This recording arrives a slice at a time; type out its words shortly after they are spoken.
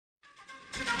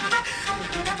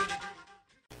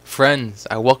Friends,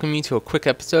 I welcome you to a quick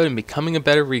episode in Becoming a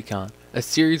Better Recon, a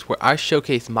series where I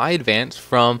showcase my advance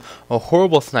from a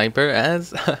horrible sniper,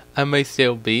 as I may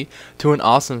still be, to an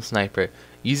awesome sniper,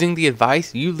 using the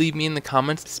advice you leave me in the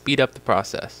comments to speed up the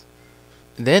process.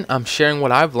 Then I'm sharing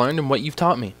what I've learned and what you've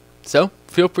taught me, so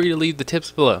feel free to leave the tips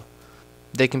below.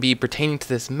 They can be pertaining to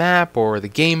this map or the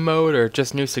game mode or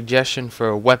just new suggestion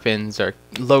for weapons or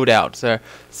loadouts or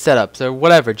setups or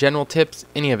whatever, general tips,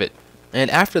 any of it. And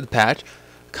after the patch,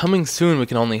 coming soon we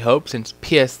can only hope since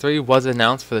BF3 was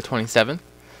announced for the 27th,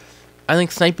 I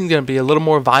think sniping is going to be a little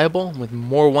more viable with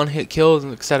more one-hit kills,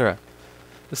 etc.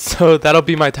 So that'll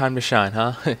be my time to shine,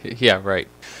 huh? Yeah, right.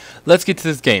 Let's get to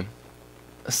this game.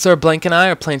 Sir Blank and I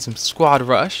are playing some squad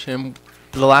rush, and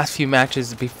the last few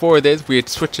matches before this we had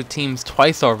switched the teams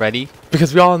twice already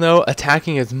because we all know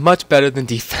attacking is much better than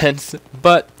defense,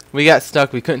 but we got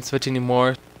stuck, we couldn't switch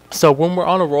anymore. So when we're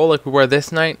on a roll like we were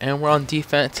this night and we're on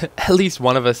defense, at least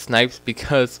one of us snipes,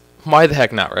 because why the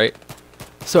heck not, right?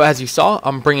 So as you saw,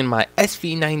 I'm bringing my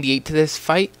SV98 to this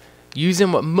fight,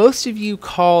 using what most of you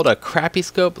called a crappy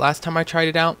scope last time I tried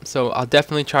it out, so I'll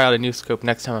definitely try out a new scope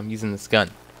next time I'm using this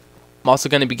gun. I'm also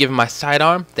going to be giving my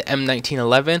sidearm, the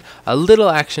M1911, a little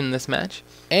action in this match,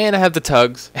 and I have the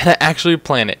tugs, and I actually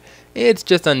plan it. It's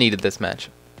just unneeded this match.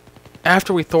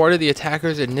 After we thwarted the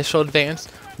attacker's initial advance,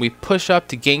 we push up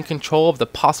to gain control of the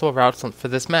possible routes for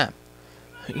this map.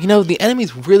 You know, the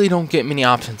enemies really don't get many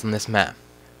options on this map,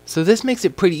 so this makes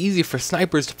it pretty easy for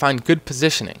snipers to find good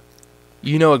positioning.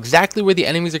 You know exactly where the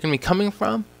enemies are going to be coming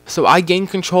from, so I gain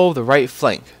control of the right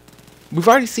flank. We've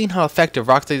already seen how effective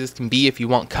rock lasers can be if you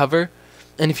want cover,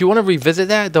 and if you want to revisit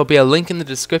that, there'll be a link in the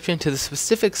description to the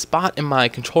specific spot in my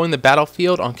Controlling the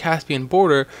Battlefield on Caspian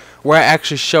Border where I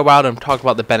actually show out and talk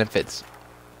about the benefits.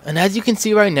 And as you can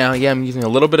see right now, yeah, I'm using a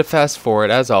little bit of fast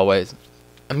forward as always.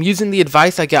 I'm using the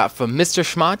advice I got from Mr.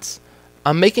 Schmatz.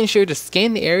 I'm making sure to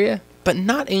scan the area, but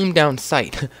not aim down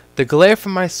sight. The glare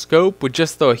from my scope would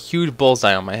just throw a huge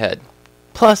bullseye on my head.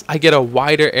 Plus, I get a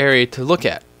wider area to look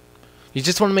at. You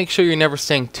just want to make sure you're never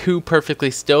staying too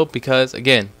perfectly still because,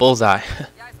 again, bullseye.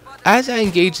 As I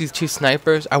engage these two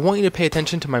snipers, I want you to pay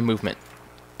attention to my movement.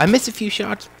 I miss a few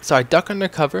shots, so I duck under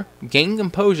cover, gain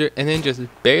composure, and then just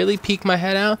barely peek my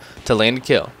head out to land a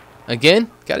kill.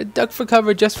 Again, gotta duck for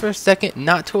cover just for a second,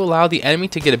 not to allow the enemy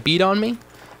to get a beat on me.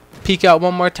 Peek out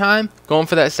one more time, going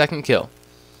for that second kill.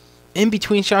 In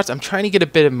between shots, I'm trying to get a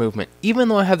bit of movement. Even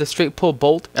though I have the straight pull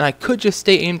bolt, and I could just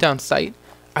stay aimed down sight,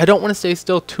 I don't want to stay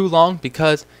still too long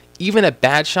because even a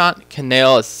bad shot can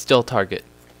nail a still target.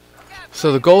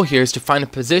 So the goal here is to find a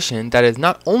position that is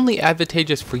not only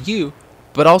advantageous for you,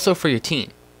 but also for your team.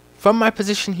 From my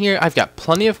position here, I've got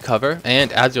plenty of cover,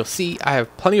 and as you'll see, I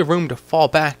have plenty of room to fall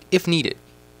back if needed.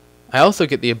 I also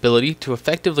get the ability to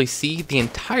effectively see the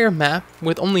entire map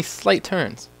with only slight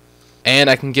turns. And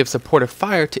I can give supportive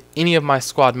fire to any of my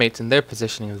squad mates in their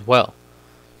positioning as well.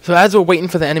 So as we're waiting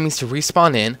for the enemies to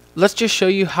respawn in, let's just show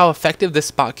you how effective this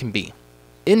spot can be.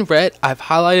 In red, I've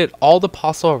highlighted all the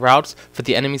possible routes for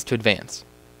the enemies to advance.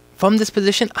 From this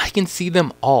position, I can see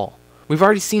them all. We've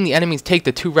already seen the enemies take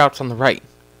the two routes on the right.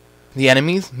 The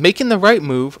enemies making the right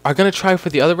move are going to try for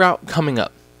the other route coming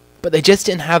up, but they just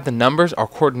didn't have the numbers or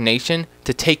coordination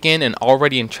to take in an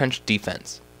already entrenched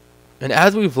defense. And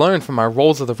as we've learned from our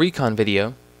Roles of the Recon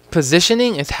video,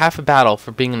 positioning is half a battle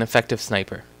for being an effective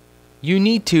sniper. You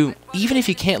need to, even if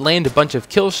you can't land a bunch of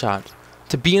kill shots,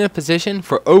 to be in a position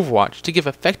for Overwatch to give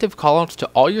effective callouts to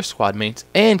all your squad mates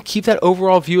and keep that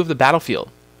overall view of the battlefield,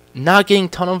 not getting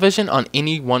tunnel vision on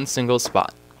any one single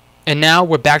spot. And now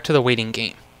we're back to the waiting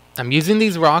game. I'm using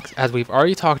these rocks as we've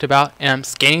already talked about, and I'm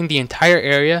scanning the entire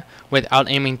area without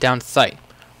aiming down sight.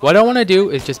 What I want to do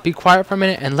is just be quiet for a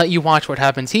minute and let you watch what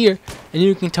happens here, and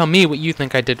you can tell me what you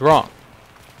think I did wrong.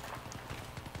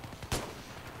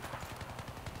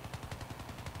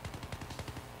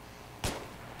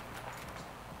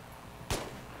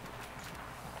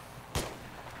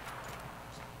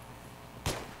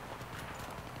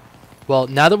 Well,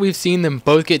 now that we've seen them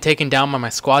both get taken down by my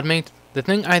squad mates, the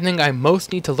thing I think I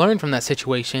most need to learn from that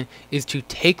situation is to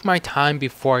take my time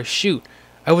before I shoot.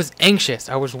 I was anxious,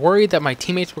 I was worried that my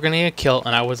teammates were going to get a kill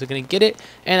and I wasn't going to get it,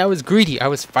 and I was greedy, I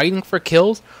was fighting for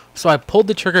kills, so I pulled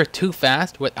the trigger too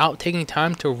fast without taking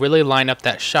time to really line up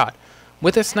that shot.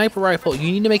 With a sniper rifle, you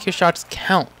need to make your shots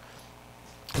count.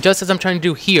 Just as I'm trying to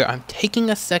do here, I'm taking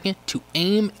a second to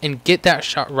aim and get that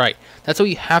shot right. That's what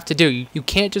you have to do. You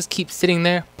can't just keep sitting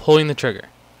there pulling the trigger.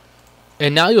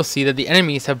 And now you'll see that the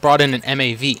enemies have brought in an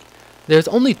MAV. There's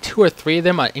only 2 or 3 of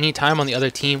them at any time on the other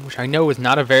team, which I know is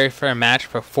not a very fair match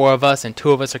for 4 of us and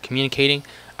 2 of us are communicating.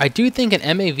 I do think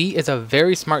an MAV is a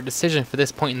very smart decision for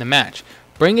this point in the match,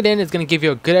 Bring it in is going to give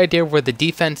you a good idea of where the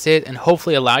defense is and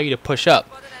hopefully allow you to push up.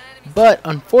 But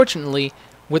unfortunately,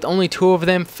 with only 2 of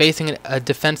them facing a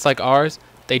defense like ours,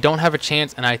 they don't have a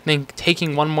chance, and I think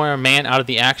taking one more man out of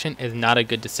the action is not a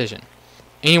good decision.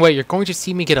 Anyway, you're going to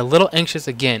see me get a little anxious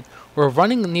again. We're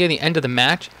running near the end of the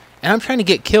match, and I'm trying to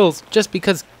get kills just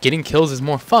because getting kills is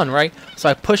more fun, right? So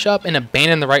I push up and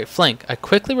abandon the right flank. I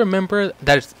quickly remember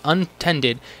that it's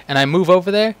untended, and I move over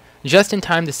there just in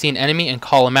time to see an enemy and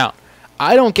call him out.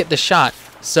 I don't get the shot,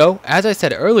 so as I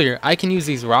said earlier, I can use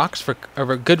these rocks for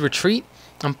a good retreat.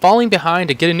 I'm falling behind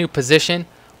to get a new position.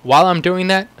 While I'm doing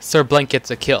that, Sir Blank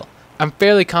gets a kill. I'm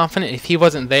fairly confident if he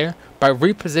wasn't there, by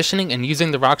repositioning and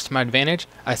using the rocks to my advantage,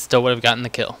 I still would have gotten the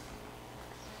kill.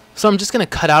 So I'm just going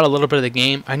to cut out a little bit of the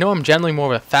game. I know I'm generally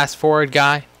more of a fast forward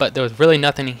guy, but there was really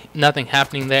nothing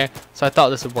happening there, so I thought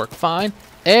this would work fine.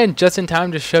 And just in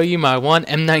time to show you my one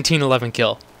M1911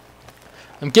 kill.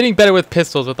 I'm getting better with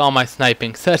pistols with all my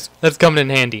sniping, so that's coming in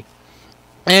handy.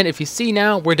 And if you see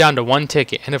now, we're down to 1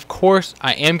 ticket. And of course,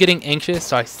 I am getting anxious,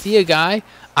 so I see a guy,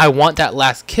 I want that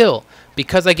last kill.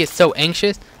 Because I get so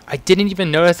anxious, I didn't even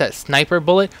notice that sniper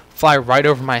bullet fly right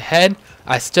over my head.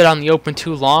 I stood on the open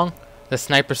too long. The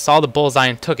sniper saw the bullseye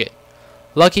and took it.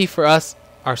 Lucky for us,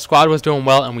 our squad was doing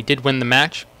well and we did win the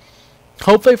match.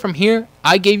 Hopefully from here,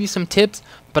 I gave you some tips,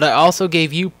 but I also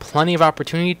gave you plenty of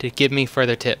opportunity to give me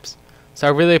further tips. So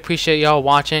I really appreciate y'all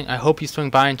watching. I hope you swing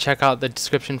by and check out the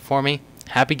description for me.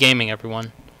 Happy gaming,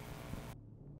 everyone.